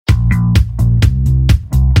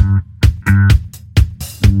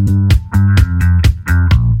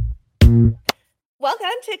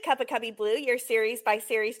to Cup of Cubby Blue, your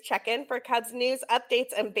series-by-series check-in for Cubs news,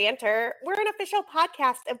 updates, and banter. We're an official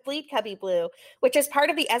podcast of Bleed Cubby Blue, which is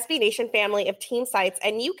part of the SB Nation family of team sites,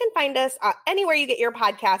 and you can find us anywhere you get your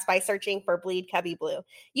podcast by searching for Bleed Cubby Blue.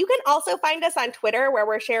 You can also find us on Twitter, where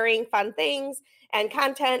we're sharing fun things and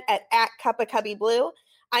content at Cup of Cubby Blue.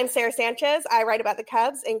 I'm Sarah Sanchez. I write about the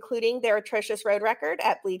Cubs, including their atrocious road record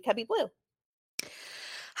at Bleed Cubby Blue.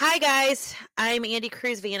 Hi, guys. I'm Andy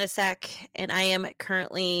Cruz Vanasek, and I am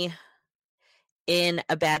currently in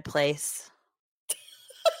a bad place.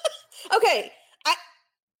 Okay,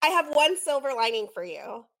 I have one silver lining for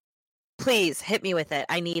you. Please, hit me with it.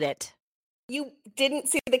 I need it. You didn't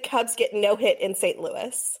see the Cubs get no-hit in St.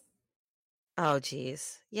 Louis. Oh,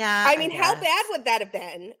 geez. Yeah, I mean, how bad would that have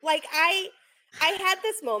been? Like, I had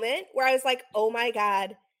this moment where I was like, oh my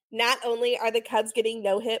God, not only are the Cubs getting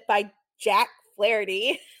no-hit by Jack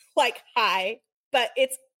Flaherty, like, hi, but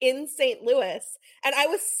it's in St. Louis. And I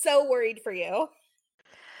was so worried for you.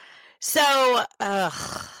 So,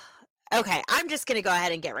 okay, I'm just going to go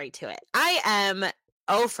ahead and get right to it. I am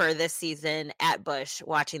 0 for this season at Busch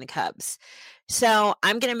watching the Cubs. So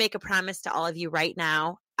I'm going to make a promise to all of you right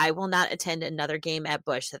now. I will not attend another game at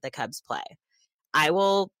Busch that the Cubs play. I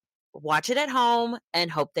will watch it at home and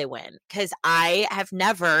hope they win, because I have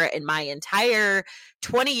never in my entire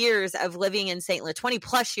 20 years of living in St. Louis, 20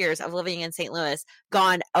 plus years of living in St. Louis,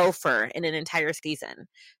 gone 0 for in an entire season.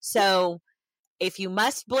 So if you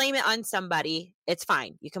must blame it on somebody, it's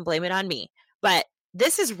fine. You can blame it on me. But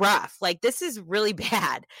this is rough. Like, this is really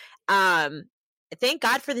bad. Thank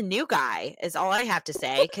God for the new guy is all I have to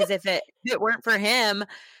say, because if it weren't for him,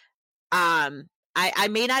 I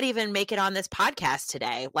may not even make it on this podcast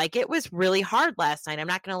today. Like, it was really hard last night. I'm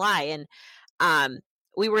not going to lie. And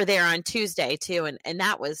we were there on Tuesday too. And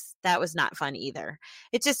that was not fun either.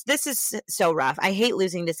 It's just, this is so rough. I hate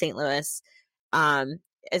losing to St. Louis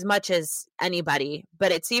as much as anybody,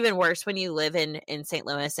 but it's even worse when you live in St.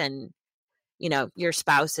 Louis and, you know, your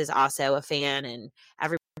spouse is also a fan and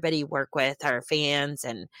everybody you work with are fans,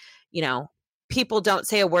 and, you know, people don't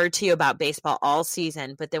say a word to you about baseball all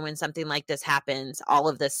season, but then when something like this happens, all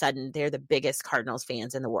of a sudden they're the biggest Cardinals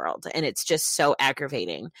fans in the world. And it's just so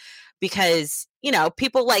aggravating because, you know,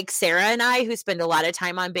 people like Sarah and I, who spend a lot of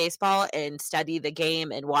time on baseball and study the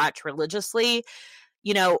game and watch religiously,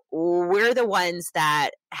 you know, we're the ones that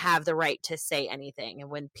have the right to say anything. And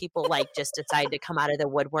when people like just decide to come out of the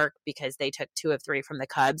woodwork because they took 2 of 3 from the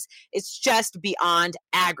Cubs, it's just beyond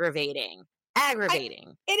aggravating.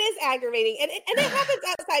 It is aggravating. And it happens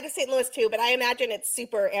outside of St. Louis too, but I imagine it's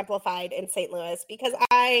super amplified in St. Louis because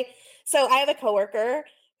I have a coworker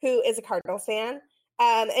who is a Cardinals fan.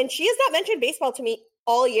 And she has not mentioned baseball to me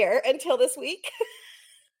all year until this week.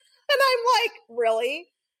 And I'm like, really?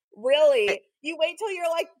 Really? You wait till you're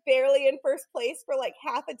like barely in first place for like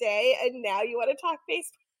half a day and now you want to talk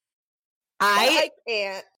baseball? I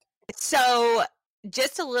can't. So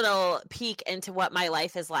just a little peek into what my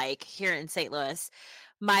life is like here in St. Louis.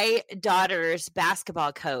 My daughter's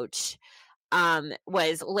basketball coach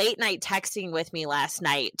was late night texting with me last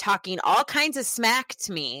night, talking all kinds of smack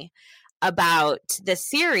to me about the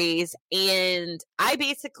series. And I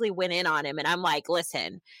basically went in on him and I'm like,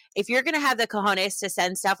 listen, if you're going to have the cojones to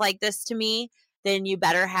send stuff like this to me, then you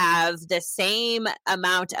better have the same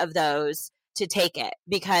amount of those to take it,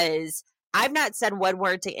 because I've not said one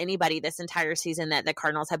word to anybody this entire season that the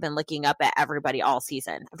Cardinals have been looking up at everybody all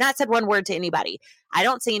season. I've not said one word to anybody. I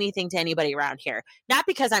don't say anything to anybody around here. Not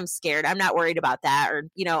because I'm scared. I'm not worried about that. Or,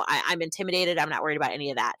 you know, I'm intimidated. I'm not worried about any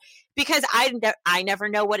of that. Because I never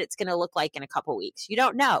know what it's going to look like in a couple weeks. You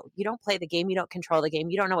don't know. You don't play the game. You don't control the game.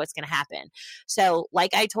 You don't know what's going to happen. So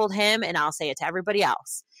like I told him, and I'll say it to everybody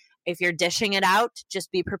else, if you're dishing it out,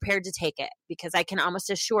 just be prepared to take it, because I can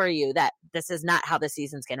almost assure you that this is not how the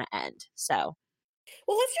season's going to end. So,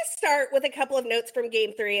 well, let's just start with a couple of notes from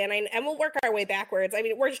Game 3, and we'll work our way backwards. I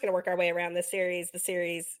mean, we're just going to work our way around this series. The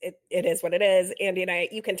series, it is what it is. Andy and I,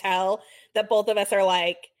 you can tell that both of us are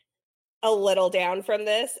like a little down from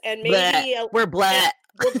this, and maybe we're blah.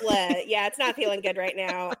 We're blah. Yeah, it's not feeling good right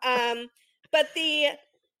now.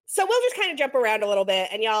 So we'll just kind of jump around a little bit,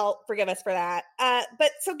 and y'all forgive us for that.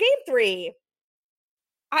 But so Game 3,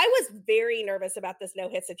 I was very nervous about this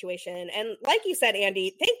no-hit situation. And like you said,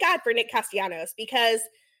 Andy, thank God for Nicholas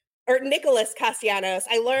Castellanos.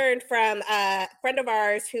 I learned from a friend of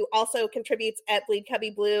ours who also contributes at Bleed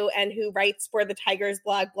Cubby Blue and who writes for the Tigers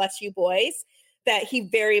blog, Bless You Boys, that he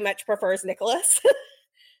very much prefers Nicholas.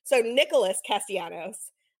 So Nicholas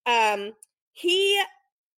Castellanos, he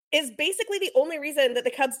is basically the only reason that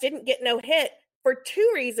the Cubs didn't get no hit for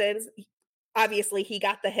 2 reasons. Obviously, he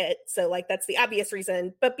got the hit, so like that's the obvious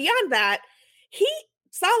reason. But beyond that, he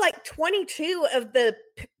saw like 22 of the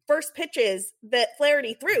first pitches that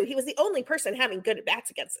Flaherty threw. He was the only person having good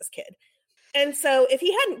at-bats against this kid. And so if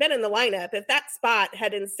he hadn't been in the lineup, if that spot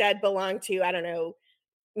had instead belonged to, I don't know,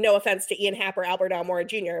 no offense to Ian Happ or Albert Almora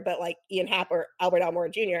Jr., but like Ian Happ or Albert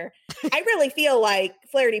Almora Jr., I really feel like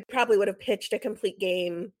Flaherty probably would have pitched a complete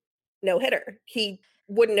game no-hitter. He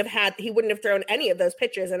wouldn't have thrown any of those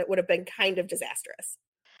pitches, and it would have been kind of disastrous.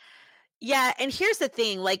 Yeah, and here's the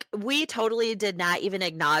thing, like, we totally did not even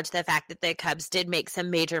acknowledge the fact that the Cubs did make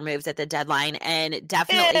some major moves at the deadline and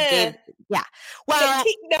definitely gave, yeah. Well,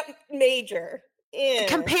 major.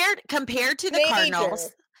 Compared to the Major.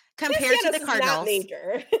 Cardinals, Castellanos is not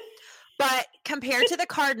major. But compared to the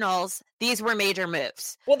Cardinals, these were major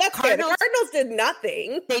moves. Well, that's fair. The Cardinals did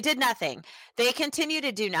nothing. They did nothing. They continue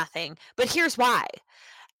to do nothing. But here's why.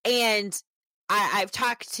 And I've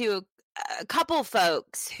talked to a couple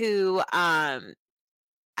folks who, and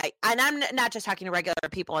I'm not just talking to regular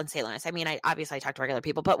people in St. Louis. I mean, I obviously talk to regular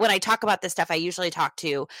people, but when I talk about this stuff, I usually talk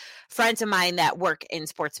to friends of mine that work in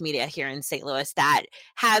sports media here in St. Louis that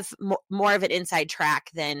have more of an inside track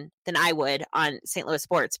than I would on St. Louis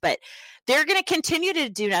sports. But they're going to continue to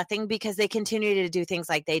do nothing because they continue to do things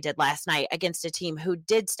like they did last night against a team who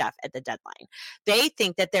did stuff at the deadline. They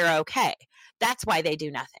think that they're okay. That's why they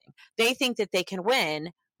do nothing. They think that they can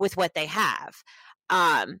win with what they have.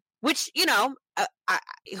 Which, you know,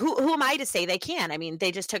 who am I to say they can? I mean,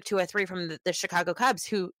 they just took 2 or 3 from the Chicago Cubs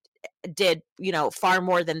who did, you know, far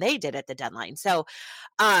more than they did at the deadline. So,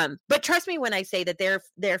 but trust me when I say that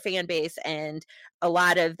their fan base and a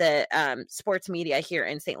lot of the sports media here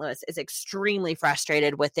in St. Louis is extremely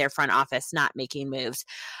frustrated with their front office not making moves.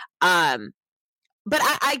 But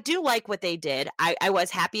I do like what they did. I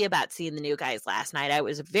was happy about seeing the new guys last night. I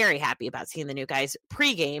was very happy about seeing the new guys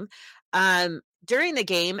pregame. During the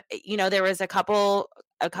game, you know, there was a couple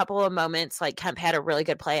of moments, like Kemp had a really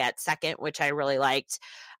good play at second, which I really liked.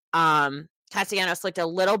 Castellanos looked a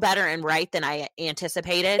little better in right than I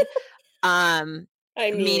anticipated.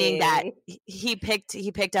 Meaning that he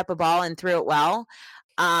picked up a ball and threw it well.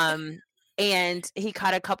 And he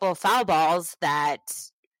caught a couple of foul balls that,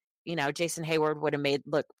 you know, Jason Hayward would have made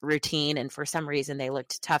look routine, and for some reason they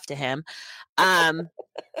looked tough to him.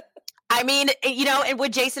 I mean, you know, and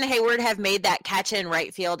would Jason Hayward have made that catch in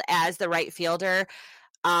right field as the right fielder?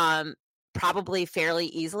 Probably fairly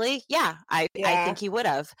easily. Yeah, I think he would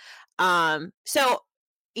have. So,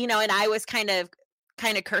 you know, and I was kind of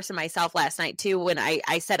cursing myself last night too when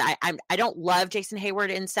I said I don't love Jason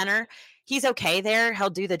Hayward in center. He's okay there. He'll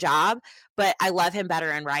do the job, but I love him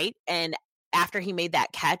better in right. And after he made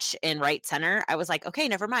that catch in right center, I was like, okay,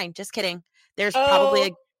 never mind. Just kidding. There's probably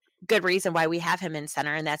a good reason why we have him in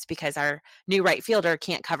center, and that's because our new right fielder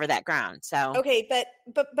can't cover that ground. So okay, but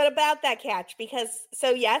about that catch, because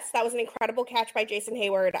yes, that was an incredible catch by Jason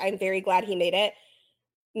Hayward. I'm very glad he made it.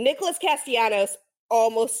 Nicholas Castellanos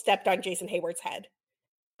almost stepped on Jason Hayward's head.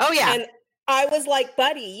 Oh yeah. And I was like,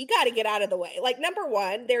 buddy, you got to get out of the way. Like, number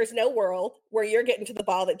one, there's no world where you're getting to the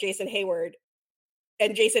ball that Jason Hayward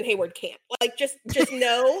can't. Like, just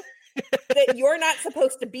know that you're not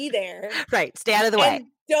supposed to be there. Right. Stay out of the way.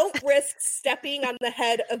 Don't risk stepping on the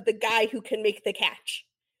head of the guy who can make the catch.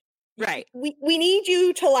 Right. We need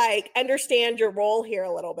you to like understand your role here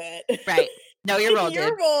a little bit. Right. Know your role,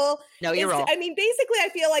 your role. Know your role. I mean, basically, I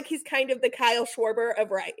feel like he's kind of the Kyle Schwarber of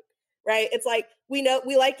right. It's like, we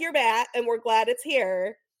like your bat and we're glad it's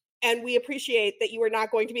here. And we appreciate that you are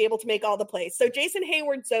not going to be able to make all the plays. So Jason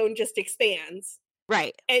Hayward's zone just expands.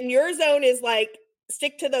 Right. And your zone is like,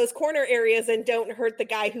 stick to those corner areas and don't hurt the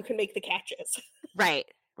guy who can make the catches. Right.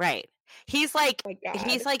 He's like,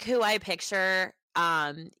 who I picture,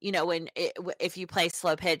 you know, if you play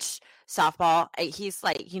slow pitch softball, he's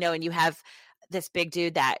like, you know, and you have this big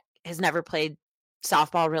dude that has never played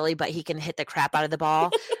softball really, but he can hit the crap out of the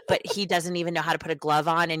ball, but he doesn't even know how to put a glove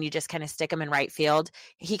on, and you just kind of stick him in right field.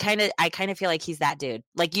 I kind of feel like he's that dude.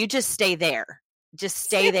 Like, you just stay there,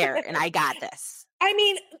 and I got this. I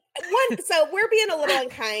mean, so we're being a little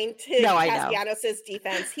unkind to Castellanos'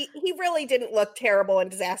 defense. He really didn't look terrible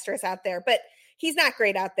and disastrous out there, but he's not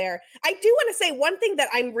great out there. I do want to say one thing that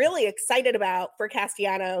I'm really excited about for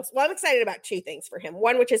Castellanos. Well, I'm excited about 2 things for him.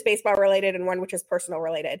 One, which is baseball related, and one, which is personal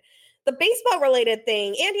related. The baseball related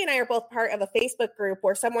thing, Andy and I are both part of a Facebook group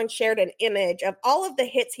where someone shared an image of all of the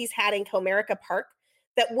hits he's had in Comerica Park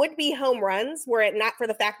that would be home runs were it not for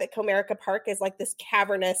the fact that Comerica Park is like this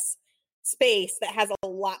cavernous space that has a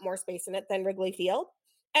lot more space in it than Wrigley Field.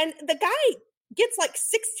 And the guy gets like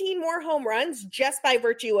 16 more home runs just by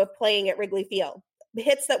virtue of playing at Wrigley Field.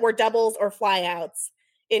 Hits that were doubles or flyouts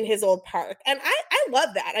in his old park. And I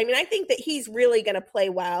love that. I mean, I think that he's really going to play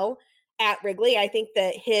well at Wrigley. I think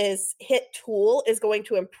that his hit tool is going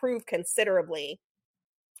to improve considerably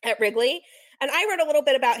at Wrigley. And I wrote a little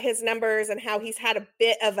bit about his numbers and how he's had a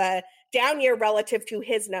bit of a down year relative to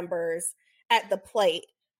his numbers at the plate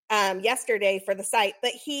yesterday for the site.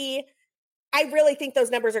 But I really think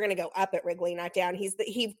those numbers are going to go up at Wrigley, not down.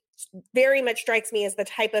 He very much strikes me as the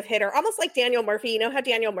type of hitter, almost like Daniel Murphy. You know how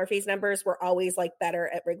Daniel Murphy's numbers were always like better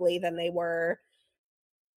at Wrigley than they were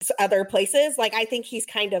other places? Like, I think he's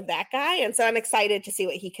kind of that guy. And so I'm excited to see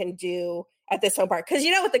what he can do at this home park. Because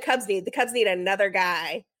you know what the Cubs need? The Cubs need another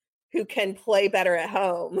guy who can play better at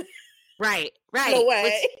home. Right.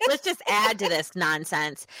 Let's just add to this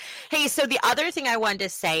nonsense. Hey, so the other thing I wanted to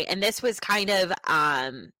say, and this was kind of,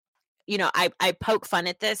 I poke fun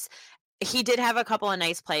at this. He did have a couple of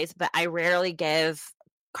nice plays, but I rarely give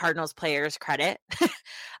Cardinals players credit.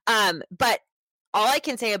 But all I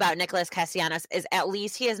can say about Nicholas Castellanos is at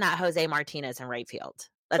least he is not Jose Martinez in right field.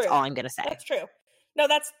 That's all I'm going to say. That's true. No,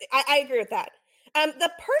 I agree with that.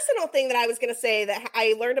 The personal thing that I was going to say that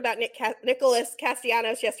I learned about Nicholas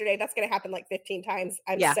Castellanos yesterday, that's going to happen like 15 times.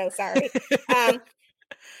 I'm so sorry.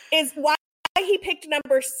 Is why he picked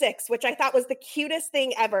number 6, which I thought was the cutest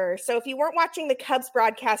thing ever. So if you weren't watching the Cubs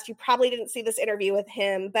broadcast, you probably didn't see this interview with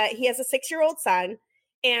him, but he has a 6-year-old son.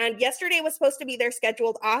 And yesterday was supposed to be their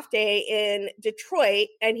scheduled off day in Detroit.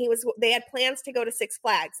 And they had plans to go to Six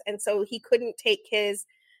Flags. And so he couldn't take his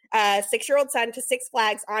 6-year-old son to Six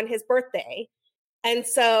Flags on his birthday. And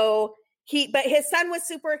so but his son was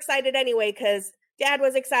super excited anyway, because dad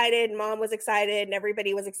was excited, mom was excited, and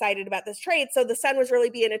everybody was excited about this trade. So the son was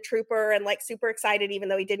really being a trooper and like super excited, even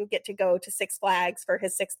though he didn't get to go to Six Flags for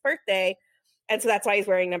his 6th birthday. And so that's why he's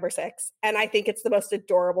wearing number 6. And I think it's the most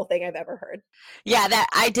adorable thing I've ever heard. Yeah, that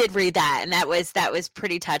I did read that, and that was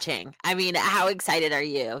pretty touching. I mean, how excited are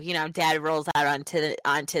you? You know, dad rolls out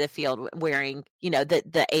onto the field wearing,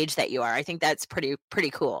 the age that you are. I think that's pretty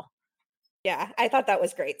cool. Yeah, I thought that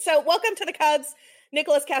was great. So welcome to the Cubs,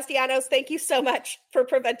 Nicholas Castellanos. Thank you so much for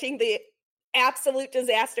preventing the absolute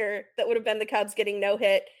disaster that would have been the Cubs getting no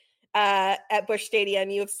hit at Busch Stadium.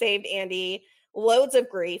 You have saved Andy loads of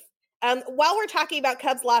grief. While we're talking about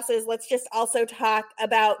Cubs losses, let's just also talk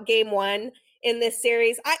about game 1 in this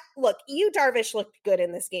series. Yu Darvish looked good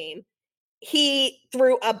in this game. He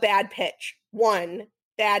threw a bad pitch, one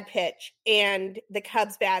bad pitch, and the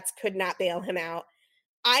Cubs bats could not bail him out.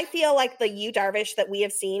 I feel like the Yu Darvish that we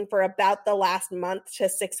have seen for about the last month to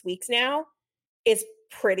 6 weeks now is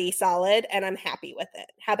pretty solid, and I'm happy with it.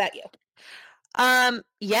 How about you?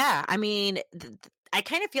 Yeah, I mean, I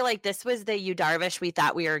kind of feel like this was the Yu Darvish we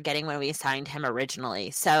thought we were getting when we signed him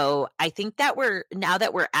originally. So I think that now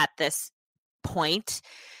that we're at this point,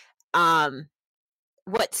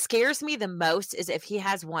 what scares me the most is if he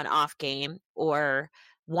has one off game or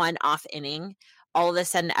one off inning, all of a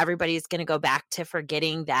sudden everybody's going to go back to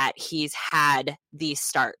forgetting that he's had these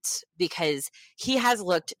starts, because he has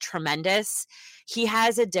looked tremendous. He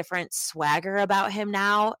has a different swagger about him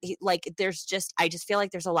now. I just feel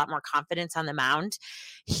like there's a lot more confidence on the mound.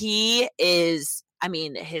 He is, I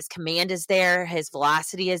mean, his command is there. His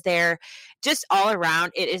velocity is there. Just all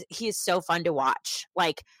around, he is so fun to watch.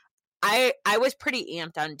 Like, I was pretty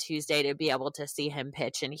amped on Tuesday to be able to see him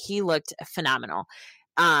pitch, and he looked phenomenal.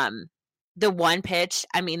 The one pitch,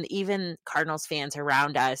 I mean, even Cardinals fans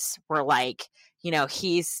around us were like,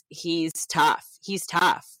 he's tough. He's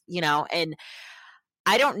tough, and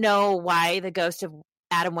I don't know why the ghost of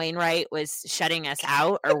Adam Wainwright was shutting us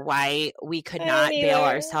out, or why we could not bail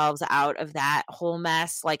ourselves out of that whole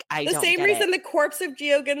mess. Like, I don't get it. The same reason the corpse of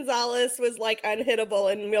Gio Gonzalez was like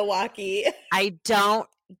unhittable in Milwaukee. I don't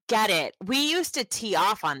get it. We used to tee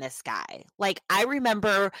off on this guy. Like, I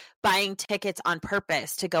remember buying tickets on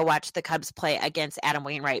purpose to go watch the Cubs play against Adam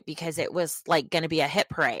Wainwright because it was like going to be a hit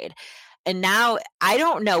parade. And now I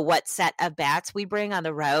don't know what set of bats we bring on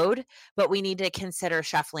the road, but we need to consider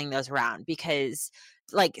shuffling those around, because,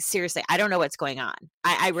 like, seriously, I don't know what's going on.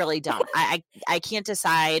 I really don't. I can't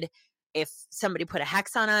decide if somebody put a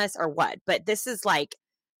hex on us or what, but this is like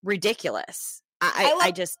ridiculous.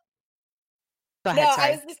 I just Go ahead, sorry.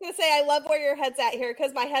 I was just going to say, I love where your head's at here,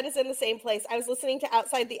 because my head is in the same place. I was listening to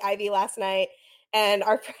Outside the Ivy last night, and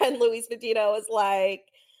our friend Luis Medina was like,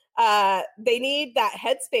 they need that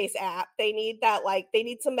Headspace app. They need that, they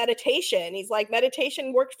need some meditation. He's like,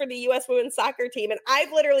 meditation worked for the U.S. women's soccer team. And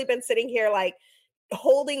I've literally been sitting here,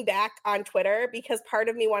 holding back on Twitter, because part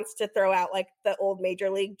of me wants to throw out, the old Major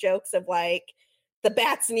League jokes of, the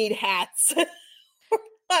bats need hats.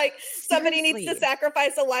 Somebody needs to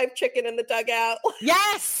sacrifice a live chicken in the dugout.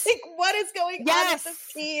 Yes. What is going on with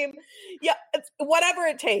this team? Yeah, it's whatever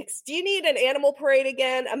it takes. Do you need an animal parade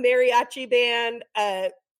again, a mariachi band,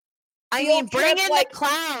 I mean, bring in the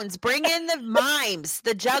clowns, bring in the mimes,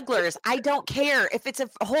 the jugglers. I don't care if it's a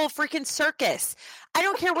whole freaking circus. I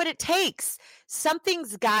don't care what it takes.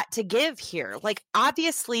 Something's got to give here. Like,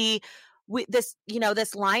 obviously, this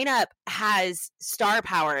lineup has star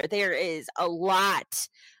power. There is a lot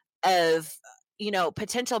of,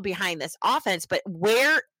 potential behind this offense, but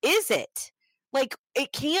where is it? Like,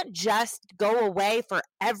 it can't just go away for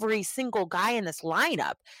every single guy in this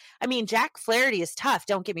lineup. I mean, Jack Flaherty is tough,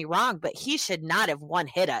 don't get me wrong, but he should not have one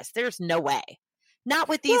hit us. There's no way. Not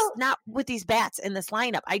with these bats in this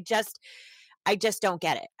lineup. I just don't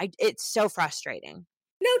get it. It's so frustrating.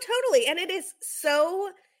 No, totally. And it is so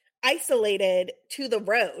isolated to the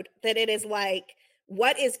road that it is like,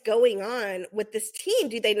 what is going on with this team?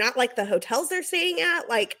 Do they not like the hotels they're staying at?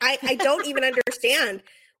 Like, I don't even understand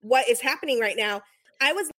what is happening right now.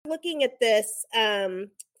 I was looking at this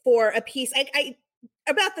for a piece. I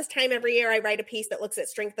about this time every year, I write a piece that looks at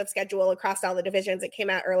strength of schedule across all the divisions. It came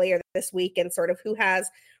out earlier this week and sort of who has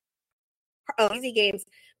easy games.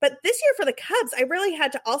 But this year for the Cubs, I really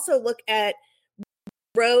had to also look at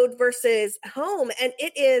road versus home, and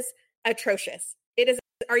it is atrocious. It is.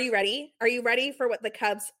 Are you ready? Are you ready for what the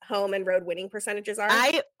Cubs home and road winning percentages are?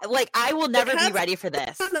 I will never be ready for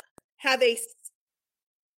this. Have a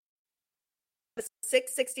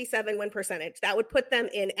 667 win percentage. That would put them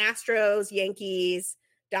in Astros, Yankees,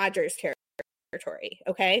 Dodgers territory.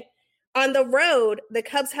 Okay. On the road, the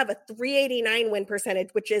Cubs have a 389 win percentage,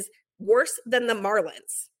 which is worse than the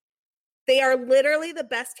Marlins. They are literally the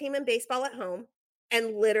best team in baseball at home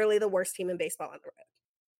and literally the worst team in baseball on the road.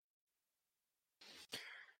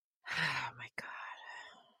 Oh my God.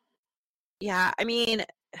 Yeah, I mean,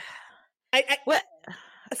 what?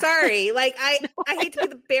 Sorry, like I hate to be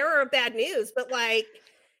the bearer of bad news, but like,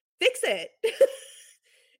 fix it.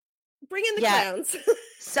 Bring in the clowns.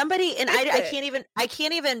 Somebody, and I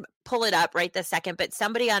can't even pull it up right this second, but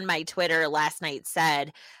somebody on my Twitter last night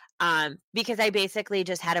said, because I basically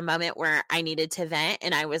just had a moment where I needed to vent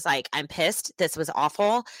and I was like, I'm pissed. This was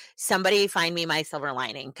awful. Somebody find me my silver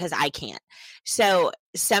lining because I can't. So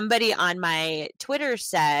somebody on my Twitter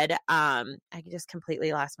said, I just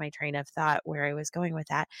completely lost my train of thought where I was going with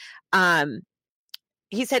that.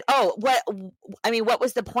 He said, what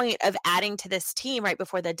was the point of adding to this team right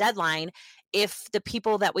before the deadline if the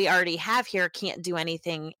people that we already have here can't do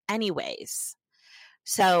anything anyways?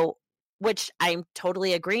 So, which I'm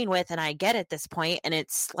totally agreeing with, and I get at this point, and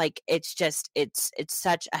it's like, it's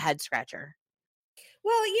such a head scratcher.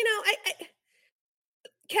 Well,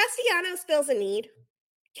 Castellanos fills a need.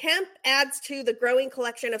 Kemp adds to the growing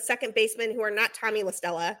collection of second basemen who are not Tommy La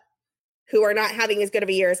Stella, who are not having as good of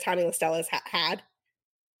a year as Tommy La Stella's had.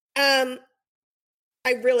 I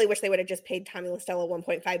really wish they would have just paid Tommy La Stella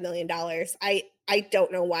 $1.5 million. I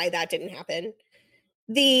don't know why that didn't happen.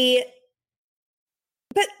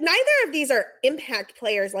 But neither of these are impact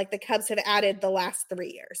players like the Cubs have added the last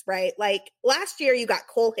 3 years, right? Like last year you got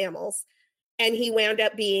Cole Hamels and he wound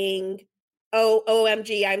up being,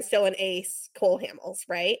 OMG, I'm still an ace, Cole Hamels,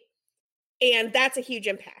 right? And that's a huge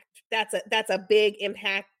impact. That's a big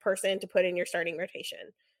impact person to put in your starting rotation.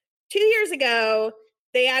 2 years ago,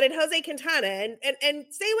 they added Jose Quintana, and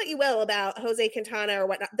say what you will about Jose Quintana or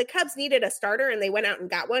whatnot. The Cubs needed a starter and they went out and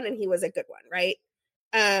got one, and he was a good one, right?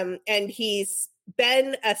 And he's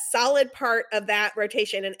been a solid part of that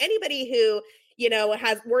rotation. And anybody who,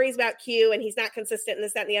 has worries about Q and he's not consistent in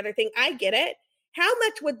this, that, and the other thing, I get it. How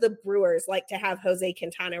much would the Brewers like to have Jose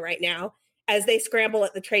Quintana right now as they scramble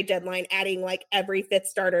at the trade deadline, adding like every fifth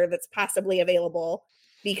starter that's possibly available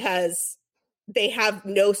because they have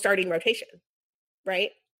no starting rotation, right?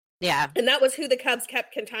 Yeah. And that was who the Cubs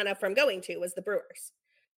kept Quintana from going to, was the Brewers.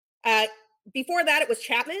 Before that, it was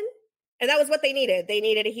Chapman. And that was what they needed. They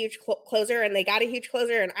needed a huge closer, and they got a huge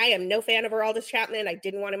closer. And I am no fan of Aroldis Chapman. I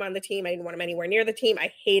didn't want him on the team. I didn't want him anywhere near the team.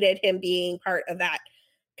 I hated him being part of that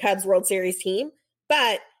Cubs World Series team.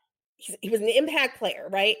 But he was an impact player,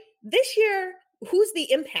 right? This year, who's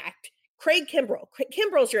the impact? Craig Kimbrell.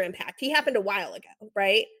 Kimbrell's your impact. He happened a while ago,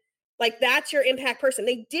 right? Like, that's your impact person.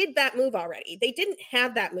 They did that move already. They didn't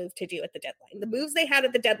have that move to do at the deadline. The moves they had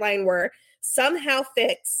at the deadline were somehow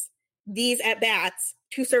fix these at-bats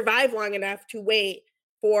to survive long enough to wait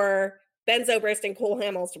for Ben Zobrist and Cole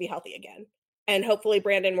Hamels to be healthy again. And hopefully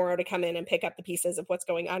Brandon Morrow to come in and pick up the pieces of what's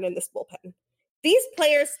going on in this bullpen. These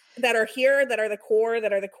players that are here, that are the core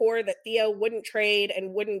that Theo wouldn't trade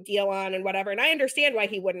and wouldn't deal on and whatever. And I understand why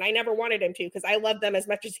he wouldn't. I never wanted him to, because I love them as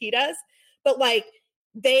much as he does. But like,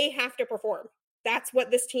 they have to perform. That's what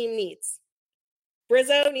this team needs.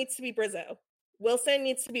 Brizzo needs to be Brizzo. Wilson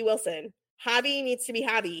needs to be Wilson. Javi needs to be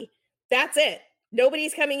Javi. That's it.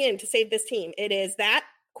 Nobody's coming in to save this team. It is that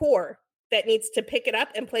core that needs to pick it up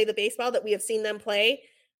and play the baseball that we have seen them play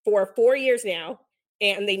for 4 years now.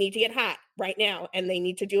 And they need to get hot right now. And they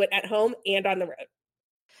need to do it at home and on the road.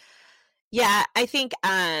 Yeah, I think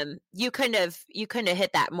you kind of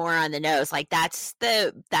hit that more on the nose. Like that's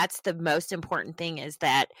the most important thing is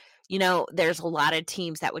that, there's a lot of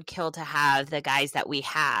teams that would kill to have the guys that we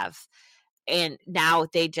have. And now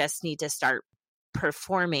they just need to start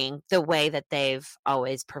performing the way that they've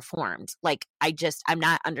always performed. Like I'm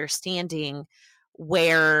not understanding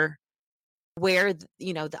where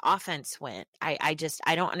the offense went. I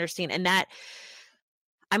don't understand. And that,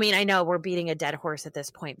 I mean, I know we're beating a dead horse at this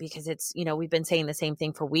point because it's, we've been saying the same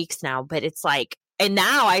thing for weeks now, but it's like, and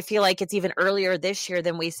now I feel like it's even earlier this year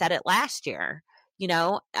than we said it last year,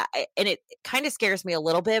 and it kind of scares me a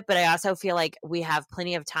little bit, but I also feel like we have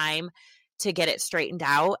plenty of time to get it straightened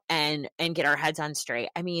out and get our heads on straight.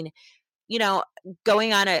 I mean,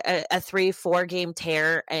 going on a 3-4 game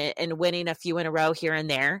tear and winning a few in a row here and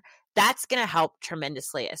there, that's going to help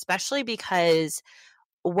tremendously, especially because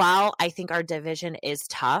while I think our division is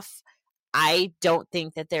tough, I don't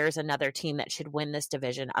think that there's another team that should win this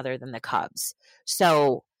division other than the Cubs.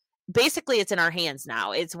 So basically it's in our hands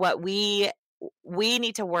now. It's what we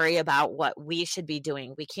need to worry about what we should be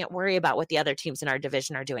doing. We can't worry about what the other teams in our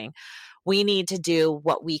division are doing. We need to do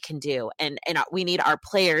what we can do. And we need our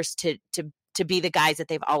players to be the guys that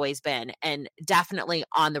they've always been, and definitely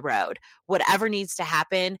on the road. Whatever needs to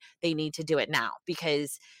happen, they need to do it now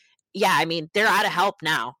because yeah, I mean, they're out of help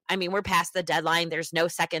now. I mean, we're past the deadline. There's no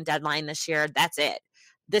second deadline this year. That's it.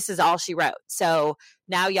 This is all she wrote. So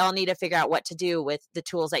now y'all need to figure out what to do with the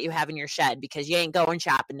tools that you have in your shed because you ain't going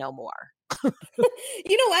shopping no more.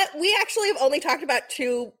 You know what? We actually have only talked about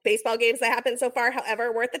 2 baseball games that happened so far.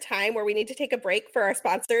 However, we're at the time where we need to take a break for our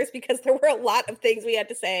sponsors because there were a lot of things we had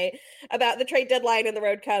to say about the trade deadline and the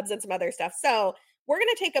road Cubs and some other stuff. So we're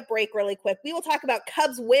going to take a break really quick. We will talk about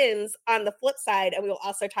Cubs wins on the flip side, and we will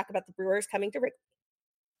also talk about the Brewers coming to Wrigley.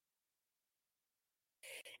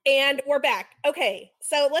 And we're back. Okay,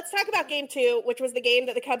 so let's talk about game 2, which was the game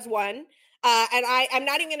that the Cubs won. And I'm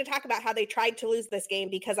not even going to talk about how they tried to lose this game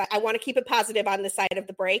because I want to keep it positive on this side of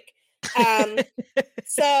the break.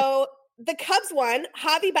 So the Cubs won.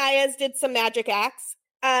 Javi Baez did some magic acts.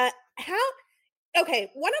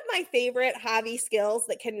 Okay, one of my favorite Javi skills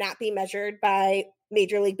that cannot be measured by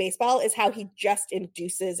Major League Baseball is how he just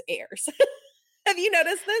induces errors. Have you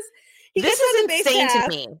noticed this? This is insane to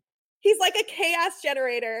me. He's like a chaos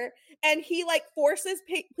generator, and he like forces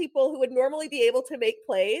people who would normally be able to make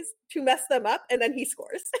plays to mess them up, and then he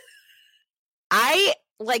scores. I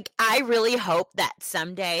really hope that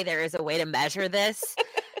someday there is a way to measure this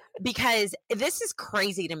because this is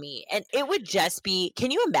crazy to me. And it would just be, can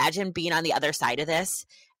you imagine being on the other side of this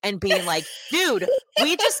and being like, dude,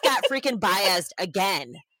 we just got freaking Baez'd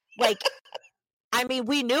again. Like, I mean,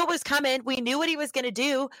 we knew it was coming. We knew what he was going to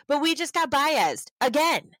do, but we just got Baez'd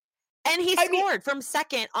again. And he scored from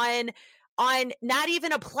second on not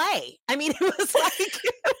even a play. I mean, it was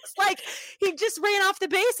like he just ran off the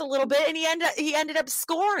base a little bit and he ended up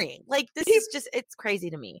scoring. Like it's crazy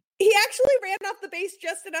to me. He actually ran off the base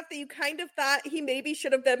just enough that you kind of thought he maybe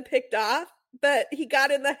should have been picked off, but he got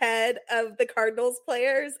in the head of the Cardinals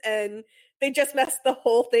players and they just messed the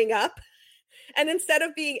whole thing up. And instead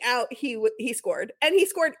of being out, he scored, and he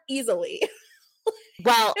scored easily.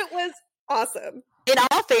 Well, it was awesome. In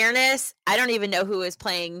all fairness, I don't even know who is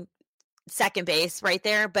playing second base right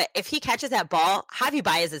there, but if he catches that ball, Javi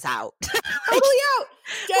Baez is out. Totally out.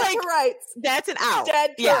 Dead to rights. That's an out.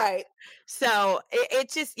 Dead to right. So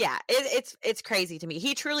it's just, it's crazy to me.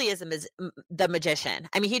 He truly is the magician.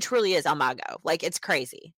 I mean, he truly is Amago. Like, it's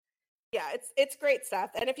crazy. Yeah, it's great stuff.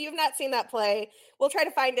 And if you've not seen that play, we'll try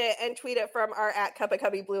to find it and tweet it from our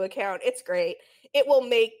 @CupOfCubbyBlue account. It's great. It will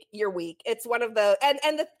make your week. It's one of the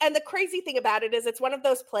and the crazy thing about it is it's one of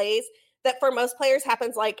those plays that for most players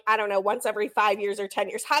happens like, I don't know, once every 5 years or 10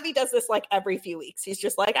 years. Javi does this like every few weeks. He's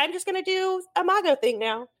just like, I'm just going to do a Mago thing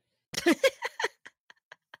now.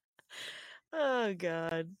 Oh,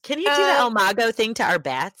 God. Can you do the El Mago thing to our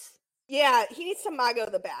bats? Yeah, he needs to Mago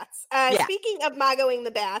the bats. Speaking of Magoing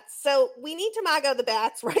the bats, so we need to Mago the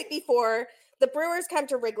bats right before the Brewers come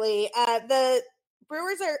to Wrigley. The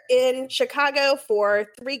Brewers are in Chicago for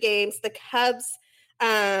 3 games. The Cubs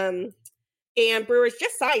and Brewers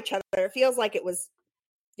just saw each other. It feels like it was,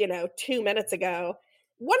 2 minutes ago.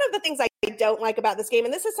 One of the things I don't like about this game,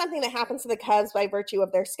 and this is something that happens to the Cubs by virtue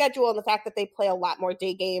of their schedule and the fact that they play a lot more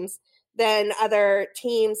day games than other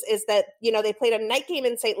teams, is that, they played a night game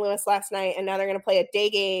in St. Louis last night, and now they're going to play a day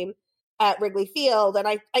game at Wrigley Field. And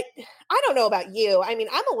I don't know about you. I mean,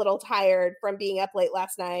 I'm a little tired from being up late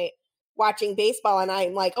last night watching baseball, and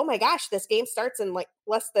I'm like, oh my gosh, this game starts in like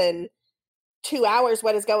less than 2 hours.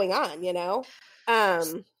 What is going on, you know?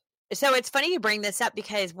 So it's funny you bring this up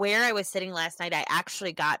because where I was sitting last night, I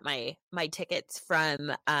actually got my tickets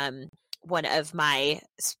from one of my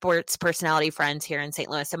sports personality friends here in St.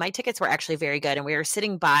 Louis. So my tickets were actually very good, and we were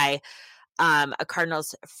sitting by a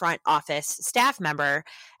Cardinals front office staff member,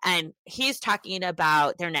 and he's talking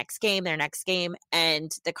about their next game,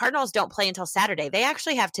 and the Cardinals don't play until Saturday. They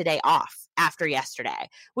actually have today off after yesterday,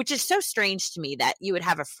 which is so strange to me that you would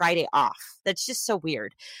have a Friday off. That's just so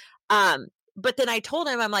weird. But then I told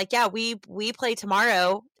him, I'm like, yeah, we play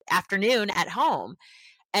tomorrow afternoon at home.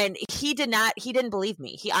 And he didn't believe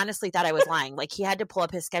me. He honestly thought I was lying. Like, he had to pull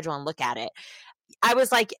up his schedule and look at it. I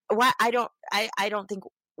was like, what? I don't think,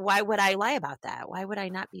 why would I lie about that? Why would I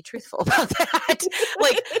not be truthful about that?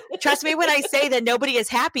 Like, trust me when I say that nobody is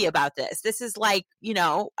happy about this. This is like,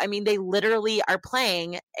 I mean, they literally are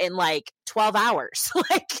playing in like 12 hours.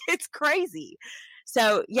 Like, it's crazy.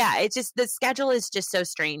 So yeah, it's just, the schedule is just so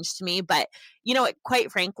strange to me, but quite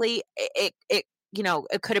frankly, it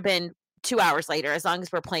it could have been 2 hours later. As long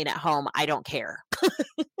as we're playing at home, I don't care.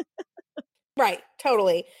 Right,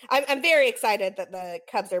 totally. I'm very excited that the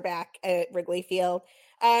Cubs are back at Wrigley Field.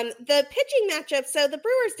 The pitching matchup, so the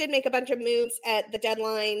Brewers did make a bunch of moves at the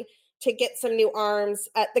deadline to get some new arms.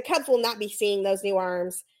 The Cubs will not be seeing those new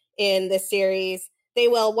arms in this series. They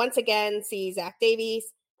will once again see Zach Davies.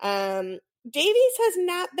 Davies has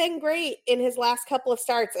not been great in his last couple of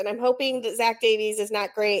starts, and I'm hoping that Zach Davies is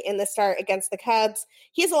not great in the start against the Cubs.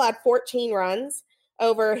 He's allowed 14 runs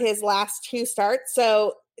over his last 2 starts,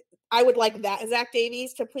 so I would like that Zach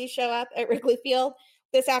Davies to please show up at Wrigley Field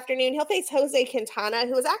this afternoon. He'll face Jose Quintana,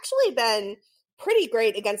 who has actually been pretty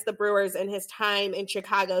great against the Brewers in his time in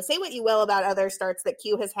Chicago. Say what you will about other starts that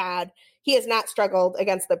Q has had, he has not struggled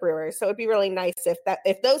against the Brewers. So it'd be really nice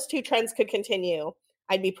if those 2 trends could continue.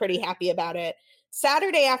 I'd be pretty happy about it.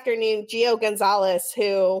 Saturday afternoon, Gio Gonzalez,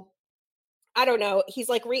 who, I don't know, he's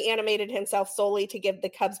like reanimated himself solely to give the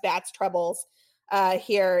Cubs bats troubles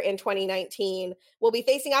here in 2019, will be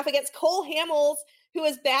facing off against Cole Hamels, who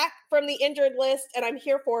is back from the injured list, and I'm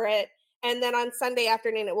here for it. And then on Sunday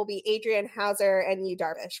afternoon, it will be Adrian Hauser and Yu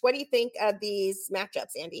Darvish. What do you think of these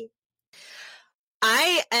matchups, Andy?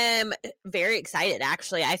 I am very excited,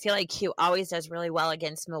 actually. I feel like Q always does really well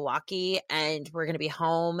against Milwaukee, and we're going to be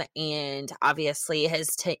home, and obviously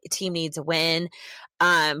his team needs a win.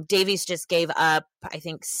 Davies just gave up, I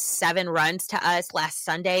think, 7 runs to us last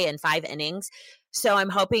Sunday in 5 innings. So I'm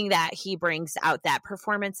hoping that he brings out that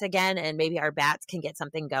performance again, and maybe our bats can get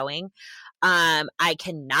something going. I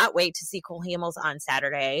cannot wait to see Cole Hamels on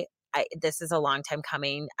Saturday. This is a long time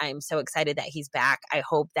coming. I'm so excited that he's back. I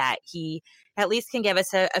hope that he at least can give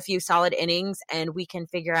us a few solid innings, and we can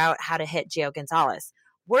figure out how to hit Gio Gonzalez.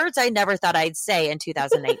 Words I never thought I'd say in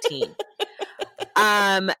 2019.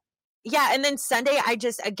 Yeah, and then Sunday,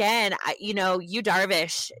 Yu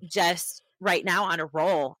Darvish just right now on a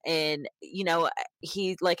roll, and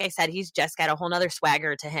he, like I said, he's just got a whole nother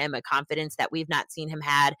swagger to him, a confidence that we've not seen him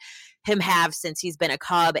have since he's been a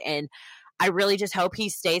Cub, and I really just hope he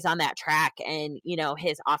stays on that track, and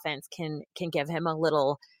his offense can give him a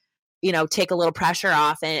little, take a little pressure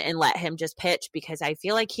off and let him just pitch, because I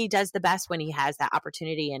feel like he does the best when he has that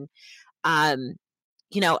opportunity. And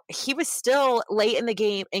he was still late in the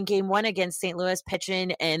game, in game 1 against St. Louis, pitching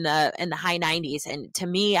in the high 90s, and to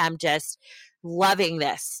me, I'm just loving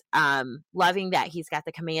this, loving that he's got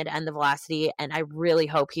the command and the velocity, and I really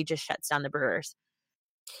hope he just shuts down the Brewers.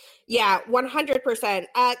 Yeah, 100%.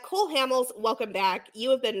 Cole Hamels, welcome back.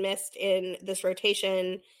 You have been missed in this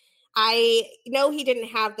rotation. I know he didn't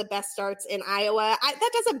have the best starts in Iowa.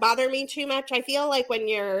 That doesn't bother me too much. I feel like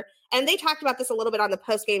and they talked about this a little bit on the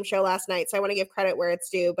post-game show last night, so I want to give credit where it's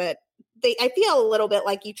due, but I feel a little bit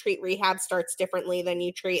like you treat rehab starts differently than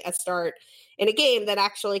you treat a start in a game that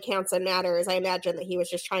actually counts and matters. I imagine that he was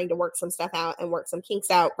just trying to work some stuff out and work some kinks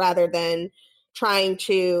out rather than trying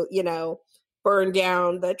to, burn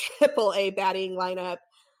down the AAA batting lineup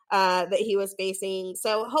that he was facing.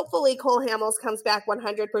 So hopefully Cole Hamels comes back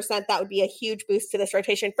 100%. That would be a huge boost to this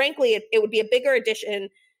rotation. Frankly, it would be a bigger addition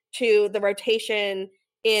to the rotation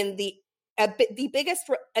in the biggest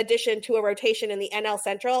addition to a rotation in the NL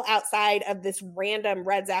Central outside of this random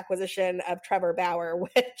Reds acquisition of Trevor Bauer,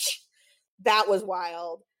 which that was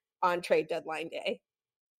wild on trade deadline day.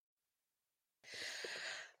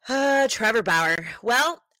 Trevor Bauer.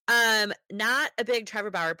 Well, not a big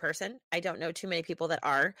Trevor Bauer person. I don't know too many people that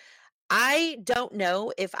are. I don't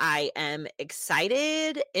know if I am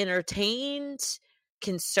excited, entertained,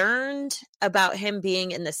 concerned about him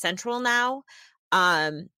being in the Central now.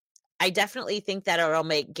 I definitely think that it'll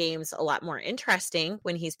make games a lot more interesting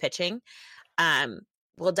when he's pitching.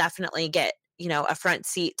 We'll definitely get, a front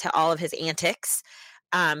seat to all of his antics,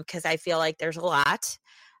 because I feel like there's a lot.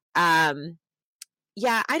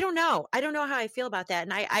 Yeah, I don't know. I don't know how I feel about that,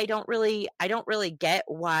 and I don't really get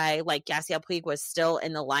why, like, Yasiel Puig was still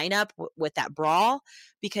in the lineup with that brawl,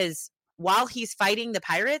 because while he's fighting the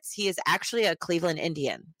Pirates, he is actually a Cleveland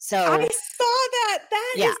Indian. I So saw that.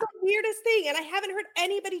 That yeah, is the weirdest thing, and I haven't heard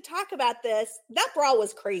anybody talk about this. That brawl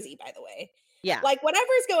was crazy, by the way. yeah, Like,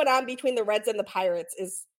 whatever's going on between the Reds and the Pirates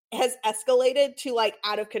has escalated to, like,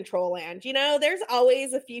 out of control land. There's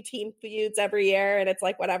always a few team feuds every year, and it's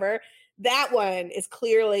like, whatever. That one is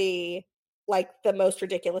clearly, like, the most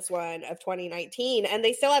ridiculous one of 2019, and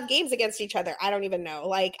they still have games against each other. I don't even know.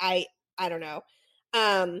 Like, I don't know.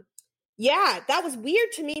 Yeah, that was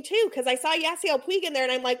weird to me too, because I saw Yasiel Puig in there,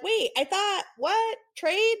 and I'm like, wait, I thought, what?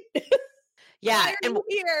 Trade? yeah, Why are and you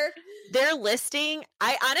here? their listing,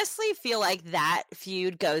 I honestly feel like that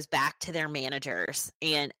feud goes back to their managers,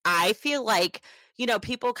 and I feel like,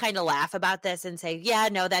 people kind of laugh about this and say, yeah,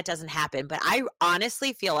 no, that doesn't happen, but I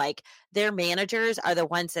honestly feel like their managers are the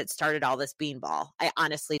ones that started all this beanball. I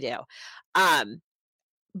honestly do.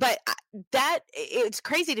 But that it's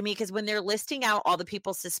crazy to me, because when they're listing out all the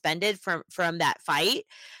people suspended from that fight,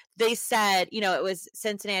 they said, it was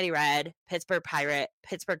Cincinnati Red, Pittsburgh Pirate,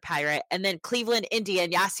 and then Cleveland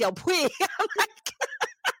Indian, Yasiel Puig.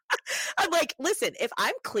 I'm like, listen, if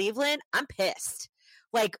I'm Cleveland, I'm pissed.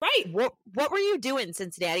 Like, Right. what were you doing,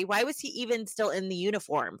 Cincinnati? Why was he even still in the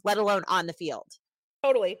uniform, let alone on the field?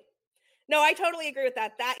 Totally. No, I totally agree with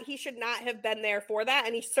that. That he should not have been there for that,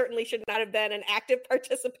 and he certainly should not have been an active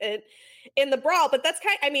participant in the brawl. But that's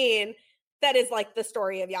that is like the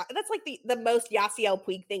story of That's like the most Yasiel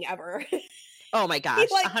Puig thing ever. Oh my He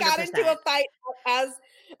gosh, like got into 100%. a fight as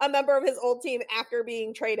a member of his old team after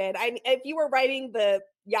being traded. If you were writing the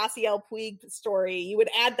Yasiel Puig story, you would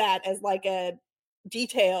add that as like a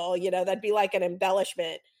detail. That'd be like an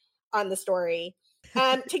embellishment on the story.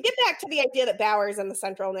 To get back to the idea that Bauer's in the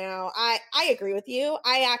Central now, I agree with you.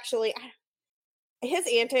 His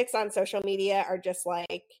antics on social media are just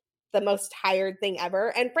like the most tired thing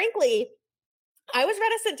ever. And frankly, I was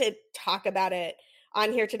reticent to talk about it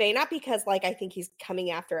on here today, not because like I think he's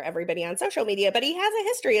coming after everybody on social media, but he has a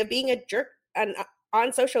history of being a jerk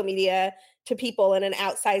on social media to people in an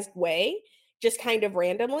outsized way, just kind of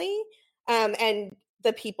randomly. And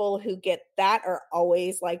the people who get that are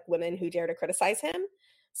always like women who dare to criticize him.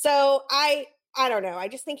 So I don't know. I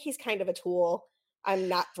just think he's kind of a tool. I'm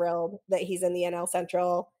not thrilled that he's in the NL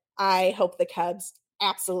Central. I hope the Cubs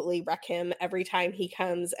absolutely wreck him every time he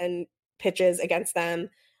comes and pitches against them.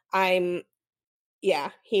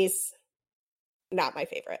 He's not my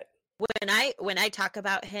favorite. When I talk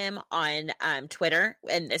about him on Twitter,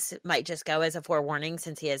 and this might just go as a forewarning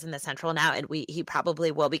since he is in the Central now, and he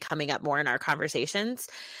probably will be coming up more in our conversations.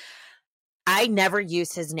 I never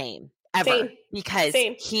use his name ever. Same. Because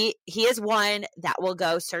Same. he is one that will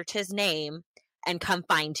go search his name and come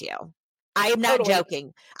find you. I am not Totally.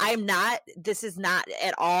 joking. This is not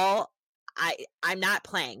at all. I'm not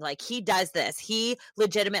playing. Like, he does this. He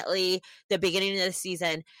legitimately, the beginning of the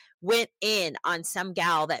season, went in on some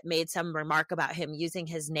gal that made some remark about him using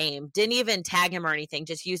his name. Didn't even tag him or anything,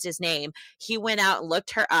 just used his name. He went out and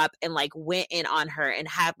looked her up and like went in on her and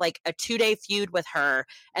had like a 2-day feud with her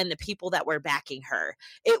and the people that were backing her.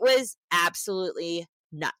 It was absolutely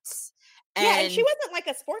nuts. And she wasn't like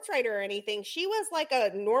a sports writer or anything. She was like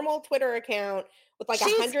a normal Twitter account with like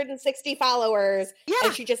 160 followers. Yeah.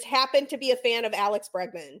 And she just happened to be a fan of Alex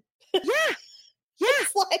Bregman. Yeah. Yeah.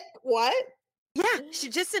 It's like, what? Yeah.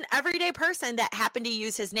 She's just an everyday person that happened to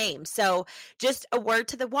use his name. So just a word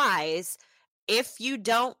to the wise. If you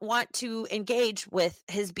don't want to engage with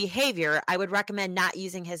his behavior, I would recommend not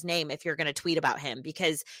using his name if you're going to tweet about him,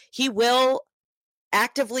 because he will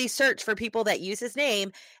actively search for people that use his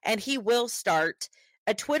name and he will start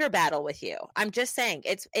a Twitter battle with you. I'm just saying,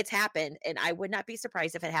 it's happened, and I would not be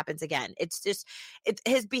surprised if it happens again. It's just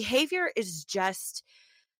his behavior is just,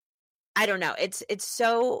 I don't know. It's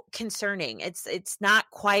so concerning. It's not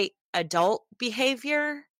quite adult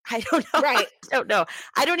behavior. I don't know. Right. I don't know.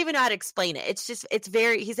 I don't even know how to explain it. It's just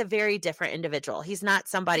he's a very different individual. He's not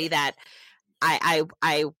somebody that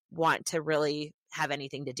I want to really have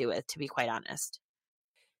anything to do with, to be quite honest.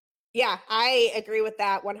 Yeah, I agree with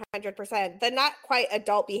that 100%. The not quite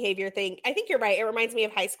adult behavior thing, I think you're right. It reminds me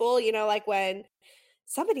of high school, like when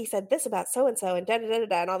somebody said this about so-and-so and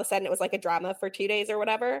da-da-da-da, and all of a sudden it was like a drama for 2 days or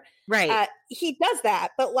whatever. Right. He does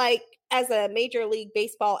that, but like as a Major League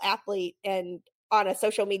Baseball athlete and on a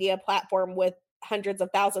social media platform with hundreds of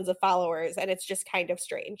thousands of followers, and it's just kind of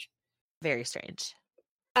strange. Very strange.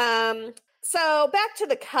 So back to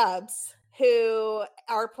the Cubs, who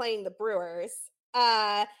are playing the Brewers.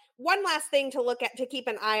 One last thing to keep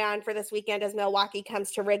an eye on for this weekend as Milwaukee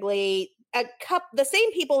comes to Wrigley. The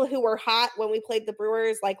same people who were hot when we played the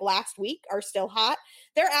Brewers like last week are still hot.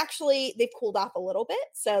 They've cooled off a little bit,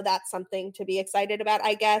 so that's something to be excited about,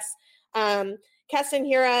 I guess.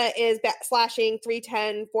 Castellanos is slashing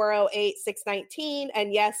 310, 408, 619.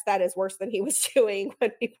 And yes, that is worse than he was doing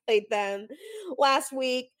when we played them last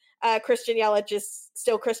week. Christian Yelich is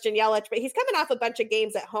still Christian Yelich, but he's coming off a bunch of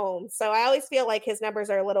games at home. So I always feel like his numbers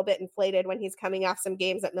are a little bit inflated when he's coming off some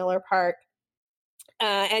games at Miller Park.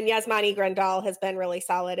 And Yasmani Grandal has been really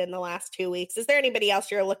solid in the last 2 weeks. Is there anybody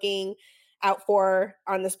else you're looking out for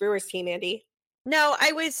on this Brewers team, Andy? No,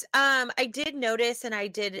 I did notice, and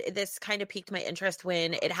this kind of piqued my interest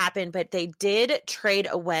when it happened, but they did trade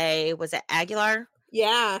away, was it Aguilar?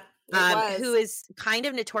 Yeah. Who is kind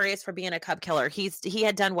of notorious for being a Cub killer. He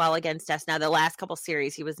had done well against us. Now the last couple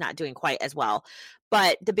series he was not doing quite as well,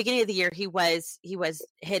 but the beginning of the year he was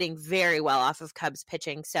hitting very well off of Cubs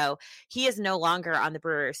pitching. So he is no longer on the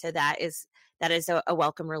Brewers. So that is a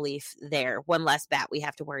welcome relief there. One less bat we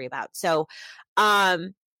have to worry about. So,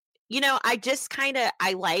 I just kind of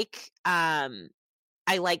I like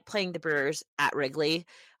playing the Brewers at Wrigley.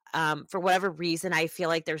 For whatever reason, I feel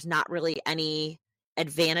like there's not really any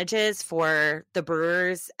advantages for the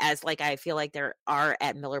Brewers as like I feel like there are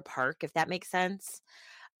at Miller Park, if that makes sense.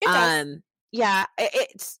 It does. Yeah, I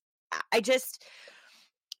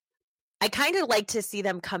kind of like to see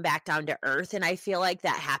them come back down to earth, and I feel like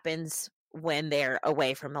that happens when they're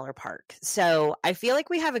away from Miller Park. So I feel like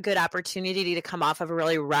we have a good opportunity to come off of a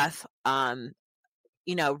really rough road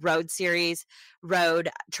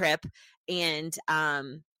trip and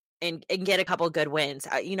get a couple good wins.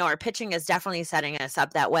 Our pitching is definitely setting us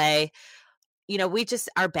up that way.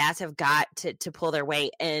 Our bats have got to pull their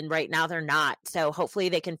weight, and right now they're not. So hopefully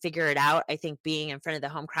they can figure it out. I think being in front of the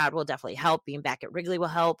home crowd will definitely help. Being back at Wrigley will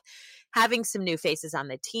help. Having some new faces on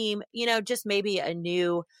the team, just maybe a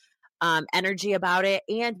new energy about it.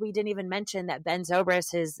 And we didn't even mention that Ben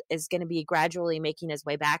Zobrist is going to be gradually making his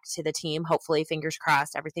way back to the team. Hopefully, fingers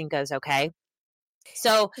crossed, everything goes okay.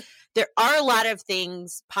 So there are a lot of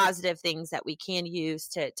things, positive things that we can use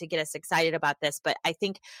to get us excited about this. But I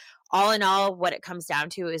think all in all, what it comes down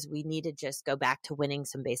to is we need to just go back to winning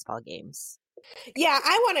some baseball games. Yeah,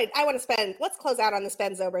 let's close out on this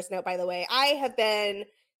Ben Zobrist note, by the way. I have been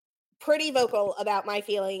pretty vocal about my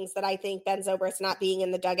feelings that I think Ben Zobrist not being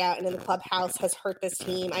in the dugout and in the clubhouse has hurt this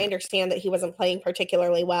team. I understand that he wasn't playing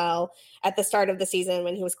particularly well at the start of the season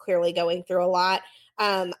when he was clearly going through a lot.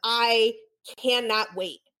 I cannot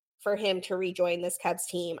wait for him to rejoin this Cubs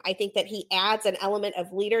team. I think that he adds an element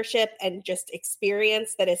of leadership and just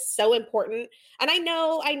experience that is so important. And I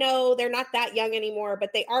know they're not that young anymore, but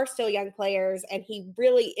they are still young players. And he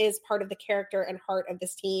really is part of the character and heart of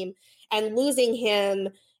this team. And losing him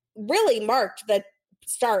really marked the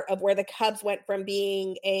start of where the Cubs went from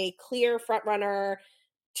being a clear front runner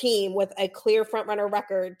team with a clear front runner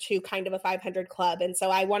record to kind of a 500 club. And so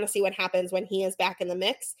I want to see what happens when he is back in the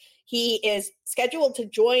mix. He is scheduled to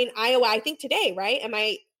join Iowa, I think today, right? Am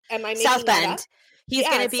I making South that Bend? up? He's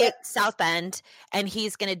going to be at South Bend, and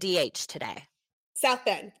he's going to DH today. South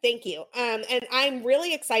Bend. Thank you. And I'm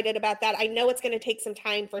really excited about that. I know it's going to take some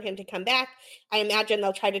time for him to come back. I imagine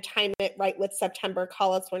they'll try to time it right with September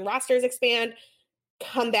call-ups when rosters expand.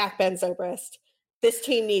 Come back, Ben Zobrist. This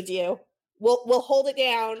team needs you. We'll hold it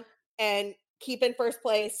down and keep in first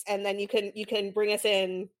place, and then you can bring us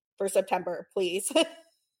in for September, please.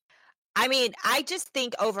 I mean, I just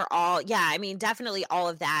think overall, yeah, I mean, definitely all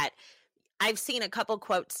of that. I've seen a couple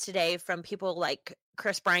quotes today from people like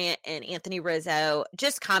Chris Bryant and Anthony Rizzo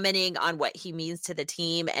just commenting on what he means to the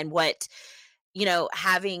team and what,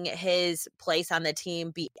 having his place on the team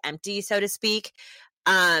be empty, so to speak.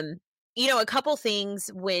 A couple things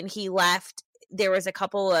when he left, there was a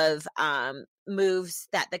couple of moves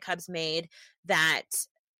that the Cubs made that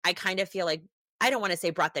I kind of feel like, I don't want to say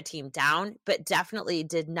brought the team down, but definitely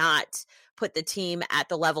did not put the team at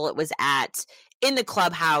the level it was at in the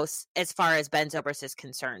clubhouse as far as Ben Zobrist is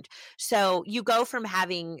concerned. So you go from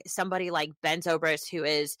having somebody like Ben Zobrist who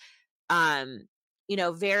is,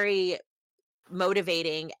 very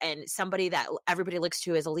motivating and somebody that everybody looks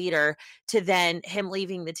to as a leader, to then him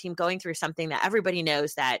leaving the team, going through something that everybody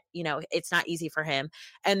knows that, it's not easy for him.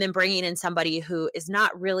 And then bringing in somebody who is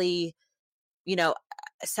not really,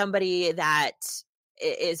 somebody that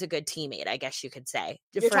is a good teammate, I guess you could say.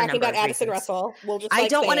 You're talking about Addison Russell. I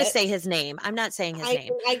don't want to say his name. I'm not saying his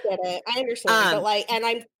name. I get it. I understand.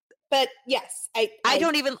 But But yes, I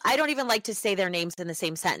don't even like to say their names in the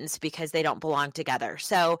same sentence because they don't belong together.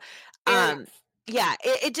 So, fair enough. yeah,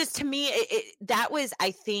 it just, to me, that was,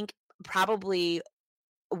 I think, probably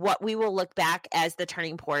what we will look back as the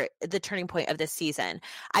turning point of this season.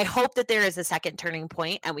 I hope that there is a second turning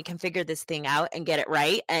point and we can figure this thing out and get it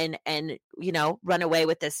right and run away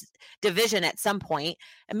with this division at some point,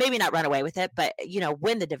 and maybe not run away with it, but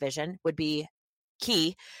win the division would be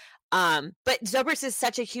key. But Zobrist is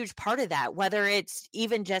such a huge part of that, whether it's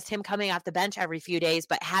even just him coming off the bench every few days,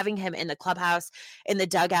 but having him in the clubhouse, in the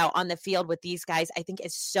dugout, on the field with these guys, I think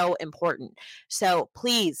is so important. So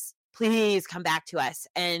please come back to us.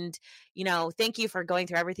 And, thank you for going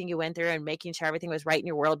through everything you went through and making sure everything was right in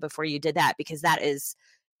your world before you did that, because that is,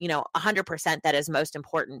 100% that is most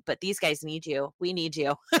important. But these guys need you. We need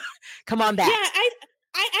you. Come on back. Yeah,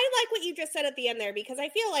 I like what you just said at the end there, because I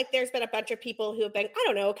feel like there's been a bunch of people who have been, I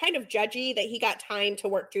don't know, kind of judgy that he got time to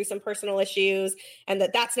work through some personal issues and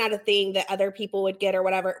that's not a thing that other people would get or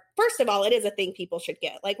whatever. First of all, it is a thing people should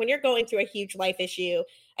get. Like when you're going through a huge life issue,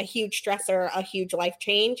 a huge stressor, a huge life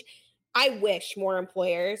change, I wish more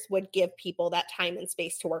employers would give people that time and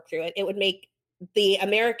space to work through it. It would make the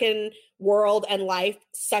American world and life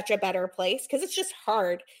such a better place, because it's just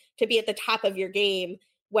hard to be at the top of your game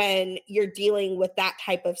when you're dealing with that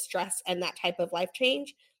type of stress and that type of life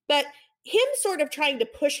change. But him sort of trying to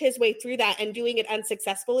push his way through that and doing it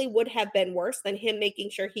unsuccessfully would have been worse than him making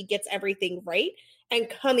sure he gets everything right and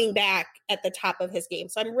coming back at the top of his game.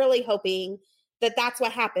 So I'm really hoping that that's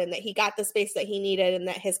what happened, that he got the space that he needed and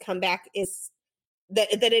that his comeback is that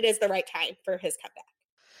it is the right time for his comeback.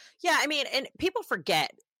 Yeah, I mean, and people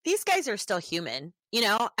forget these guys are still human,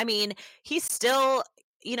 I mean, he's still,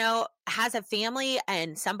 has a family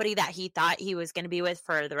and somebody that he thought he was going to be with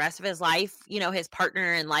for the rest of his life, his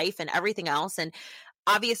partner in life and everything else. And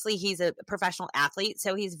obviously he's a professional athlete,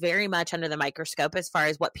 so he's very much under the microscope as far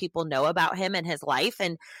as what people know about him and his life.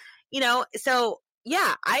 And, so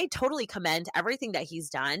yeah, I totally commend everything that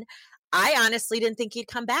he's done. I honestly didn't think he'd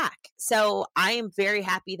come back. So I am very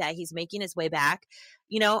happy that he's making his way back.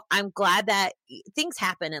 I'm glad that things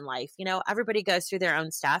happen in life. Everybody goes through their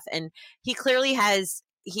own stuff, and he clearly has,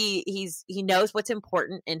 he knows what's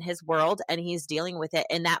important in his world, and he's dealing with it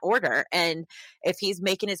in that order. And if he's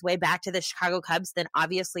making his way back to the Chicago Cubs, then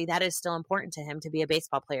obviously that is still important to him to be a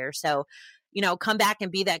baseball player. So, come back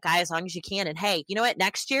and be that guy as long as you can. And hey, you know what?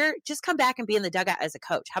 Next year, just come back and be in the dugout as a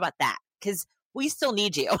coach. How about that? Because we still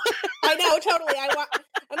need you. I know, totally.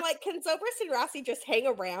 I'm like, can Zobrist and Rossi just hang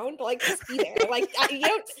around? Like, just be there. Like,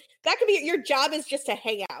 that could be your job, is just to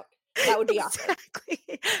hang out. That would be awesome.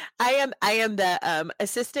 Exactly. I am the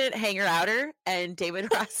assistant hanger outer, and David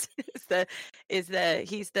Ross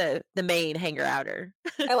he's the main hanger outer.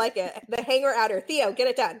 I like it. The hanger outer. Theo, get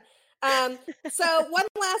it done. So one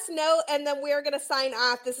last note, and then we're going to sign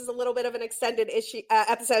off. This is a little bit of an extended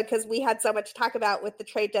episode because we had so much to talk about with the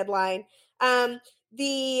trade deadline.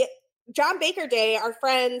 The John Baker Day, our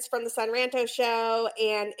friends from the Sun Ranto show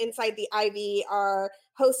and Inside the Ivy are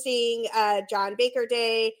hosting John Baker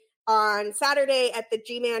Day on Saturday at the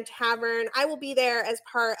G-Man Tavern. I will be there as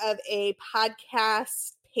part of a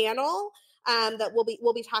podcast panel that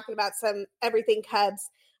we'll be talking about some everything Cubs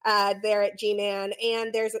there at G-Man.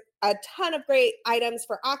 And there's a ton of great items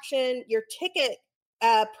for auction. Your ticket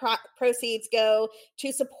proceeds go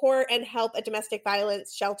to support and help a domestic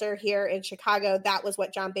violence shelter here in Chicago. That was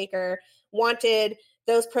what John Baker wanted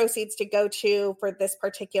those proceeds to go to for this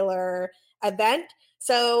particular event.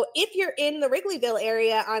 So if you're in the Wrigleyville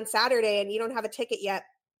area on Saturday and you don't have a ticket yet,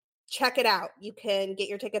 check it out. You can get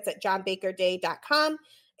your tickets at johnbakerday.com.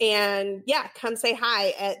 And yeah, come say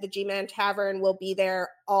hi at the G-Man Tavern. We'll be there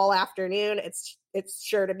all afternoon. It's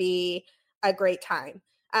sure to be a great time.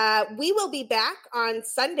 We will be back on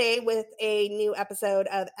Sunday with a new episode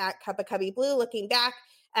of At Cup of Cubby Blue, looking back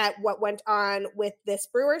at what went on with this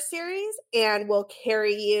Brewers series, and we'll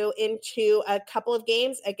carry you into a couple of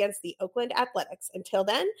games against the Oakland Athletics. Until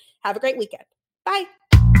then, have a great weekend. Bye.